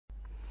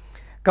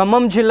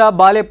ఖమ్మం జిల్లా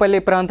బాలేపల్లి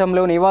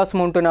ప్రాంతంలో నివాసం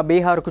ఉంటున్న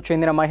బీహార్కు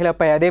చెందిన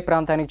మహిళపై అదే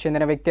ప్రాంతానికి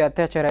చెందిన వ్యక్తి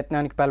అత్యాచార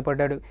యత్నానికి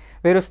పాల్పడ్డాడు.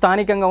 వీరు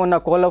స్థానికంగా ఉన్న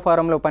కోళ్ల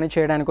ఫారంలో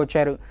పనిచేయడానికి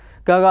వచ్చారు.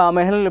 కాగా ఆ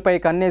మహిళలపై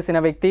కన్నేసిన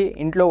వ్యక్తి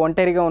ఇంట్లో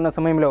ఒంటరిగా ఉన్న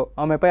సమయంలో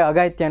ఆమెపై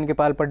అఘాయిత్యానికి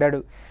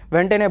పాల్పడ్డాడు.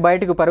 వెంటనే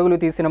బయటకు పరుగులు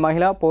తీసిన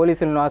మహిళ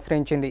పోలీసులను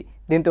ఆశ్రయించింది.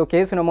 దీంతో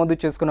కేసు నమోదు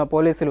చేసుకున్న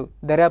పోలీసులు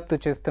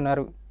దర్యాప్తు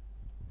చేస్తున్నారు.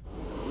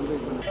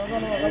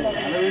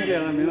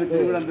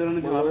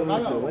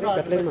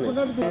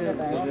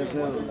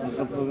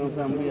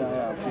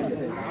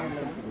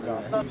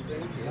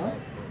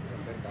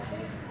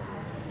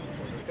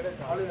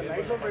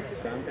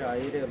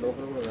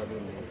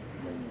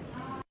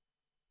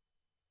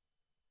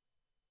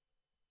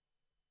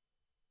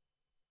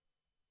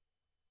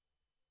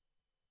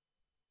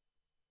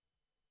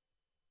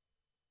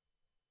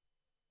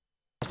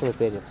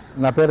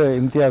 నా పేరు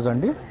ఇమ్తియాజ్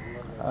అండి.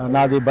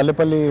 నాది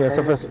బల్లెపల్లి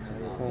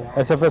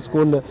ఎస్ఎఫ్ఎస్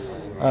స్కూల్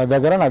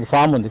దగ్గర నాది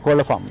ఫామ్ ఉంది,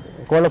 కోళ్ళ ఫామ్ ఉంది.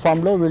 కోళ్ళ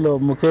ఫామ్లో వీళ్ళు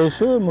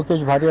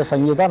ముఖేష్ భార్య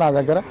సంగీత నా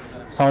దగ్గర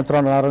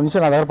సంవత్సరంన్నర నుంచి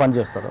నా దగ్గర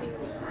పనిచేస్తారు.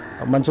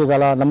 మంచిగా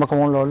చాలా నమ్మకం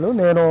ఉన్న వాళ్ళు.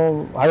 నేను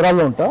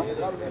హైదరాబాద్లో ఉంటా.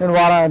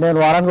 నేను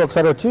వారానికి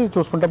ఒకసారి వచ్చి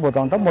చూసుకుంటూ పోతూ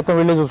ఉంటాను. మొత్తం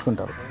వీళ్ళే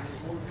చూసుకుంటారు.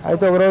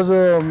 అయితే ఒకరోజు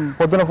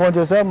పొద్దున ఫోన్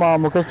చేసా, మా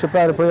ముఖేష్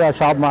చెప్పారు, పోయి ఆ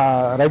షాప్, మా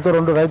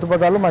రైతు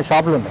పదాలు మా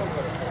షాపులు ఉన్నాయి,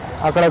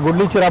 అక్కడ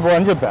గుడ్లు ఇచ్చి రాబో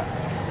అని చెప్పా.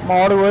 మా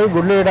వాడు పోయి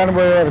గుడ్లు వేయడానికి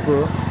పోయే వరకు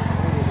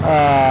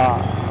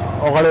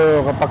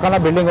ఒక పక్కన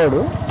బిల్డింగ్ వాడు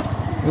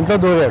ఇంట్లో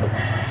దూరాడు.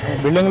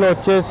 బిల్డింగ్లో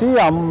వచ్చేసి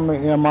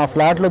మా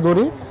ఫ్లాట్లో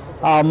దూరి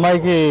ఆ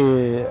అమ్మాయికి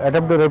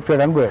అటెంప్ట్ రేప్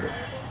చేయడానికి పోయాడు.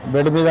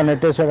 బెడ్ మీద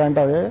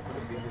నెట్టేసాడంటే అదే.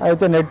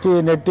 అయితే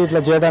నెట్టి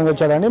ఇట్లా చేయడానికి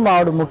వచ్చాడని మా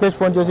వాడు ముఖేష్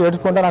ఫోన్ చేసి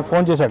ఏడ్చుకుంటే నాకు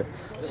ఫోన్ చేశాడు.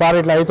 సార్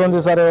ఇట్లా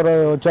అవుతుంది సార్, ఎవరు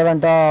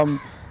వచ్చాడంట,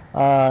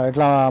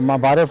 ఇట్లా మా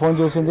భార్య ఫోన్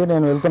చేసింది,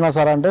 నేను వెళ్తున్నా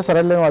సార్ అంటే,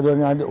 సరేలే అది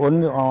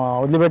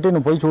వదిలిపెట్టి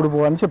నువ్వు పోయి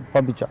చూడిపో అని చెప్పి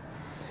పంపించా.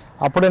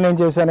 అప్పుడే నేను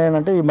చేశాను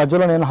ఏంటంటే, ఈ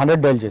మధ్యలో నేను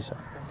 100 డైల్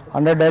చేశాను.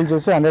 100 డైల్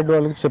చేసి 100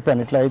 వాళ్ళకి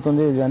చెప్పాను ఇట్లా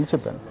అవుతుంది ఇది అని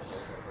చెప్పాను.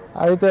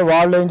 అయితే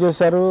వాళ్ళు ఏం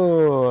చేశారు,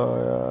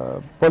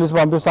 పోలీసు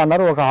పంపిస్తా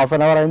అన్నారు. ఒక హాఫ్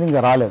అన్ అవర్ అయింది,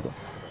 ఇంకా రాలేదు.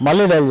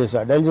 మళ్ళీ డైల్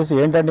చేసి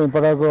ఏంటంటే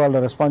ఇప్పటివరకు వాళ్ళు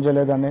రెస్పాన్స్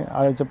చేయలేదని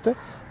అది చెప్తే,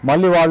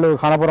 మళ్ళీ వాళ్ళు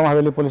Khanapuram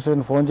Haveli police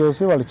station phone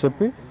చేసి వాళ్ళకి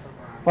చెప్పి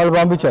వాళ్ళు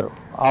పంపించారు.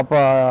 ఒక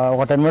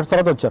 10 మినిట్స్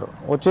తర్వాత వచ్చారు.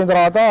 వచ్చిన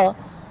తర్వాత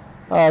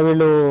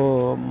వీళ్ళు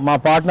మా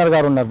పార్ట్నర్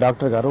గారు ఉన్నారు,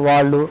 డాక్టర్ గారు,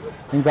 వాళ్ళు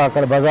ఇంకా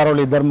అక్కడ బజార్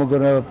వాళ్ళు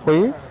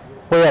 2-3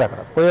 పోయారు.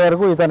 అక్కడ పోయే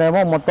వరకు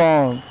ఇతనేమో మొత్తం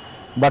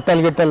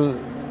బట్టలు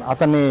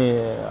అతన్ని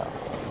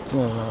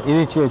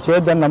ఇది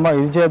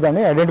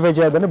చేయొద్దని ఐడెంటిఫై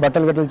చేయొద్దని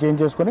బట్టలు చేంజ్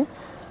చేసుకొని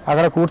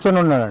అక్కడ కూర్చొని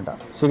ఉన్నాడంట,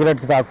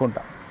 సిగరెట్కి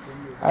తాక్కుంటా.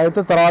 అయితే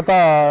తర్వాత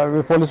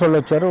పోలీసు వాళ్ళు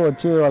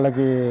వచ్చి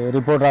వాళ్ళకి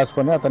రిపోర్ట్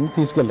రాసుకొని అతన్ని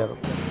తీసుకెళ్లారు.